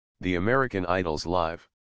The American Idol's Live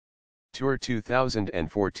Tour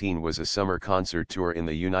 2014 was a summer concert tour in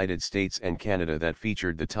the United States and Canada that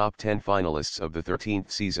featured the top 10 finalists of the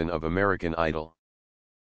 13th season of American Idol.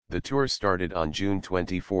 The tour started on June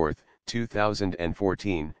 24,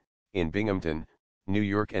 2014, in Binghamton, New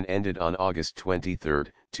York and ended on August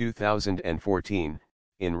 23, 2014,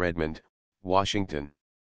 in Redmond, Washington.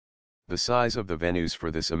 The size of the venues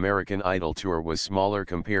for this American Idol tour was smaller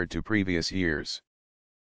compared to previous years.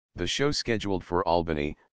 The show scheduled for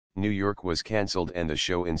Albany, New York was cancelled and the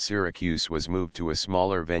show in Syracuse was moved to a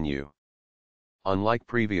smaller venue. Unlike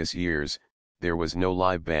previous years, there was no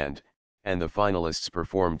live band, and the finalists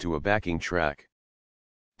performed to a backing track.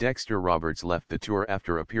 Dexter Roberts left the tour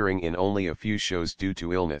after appearing in only a few shows due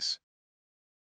to illness.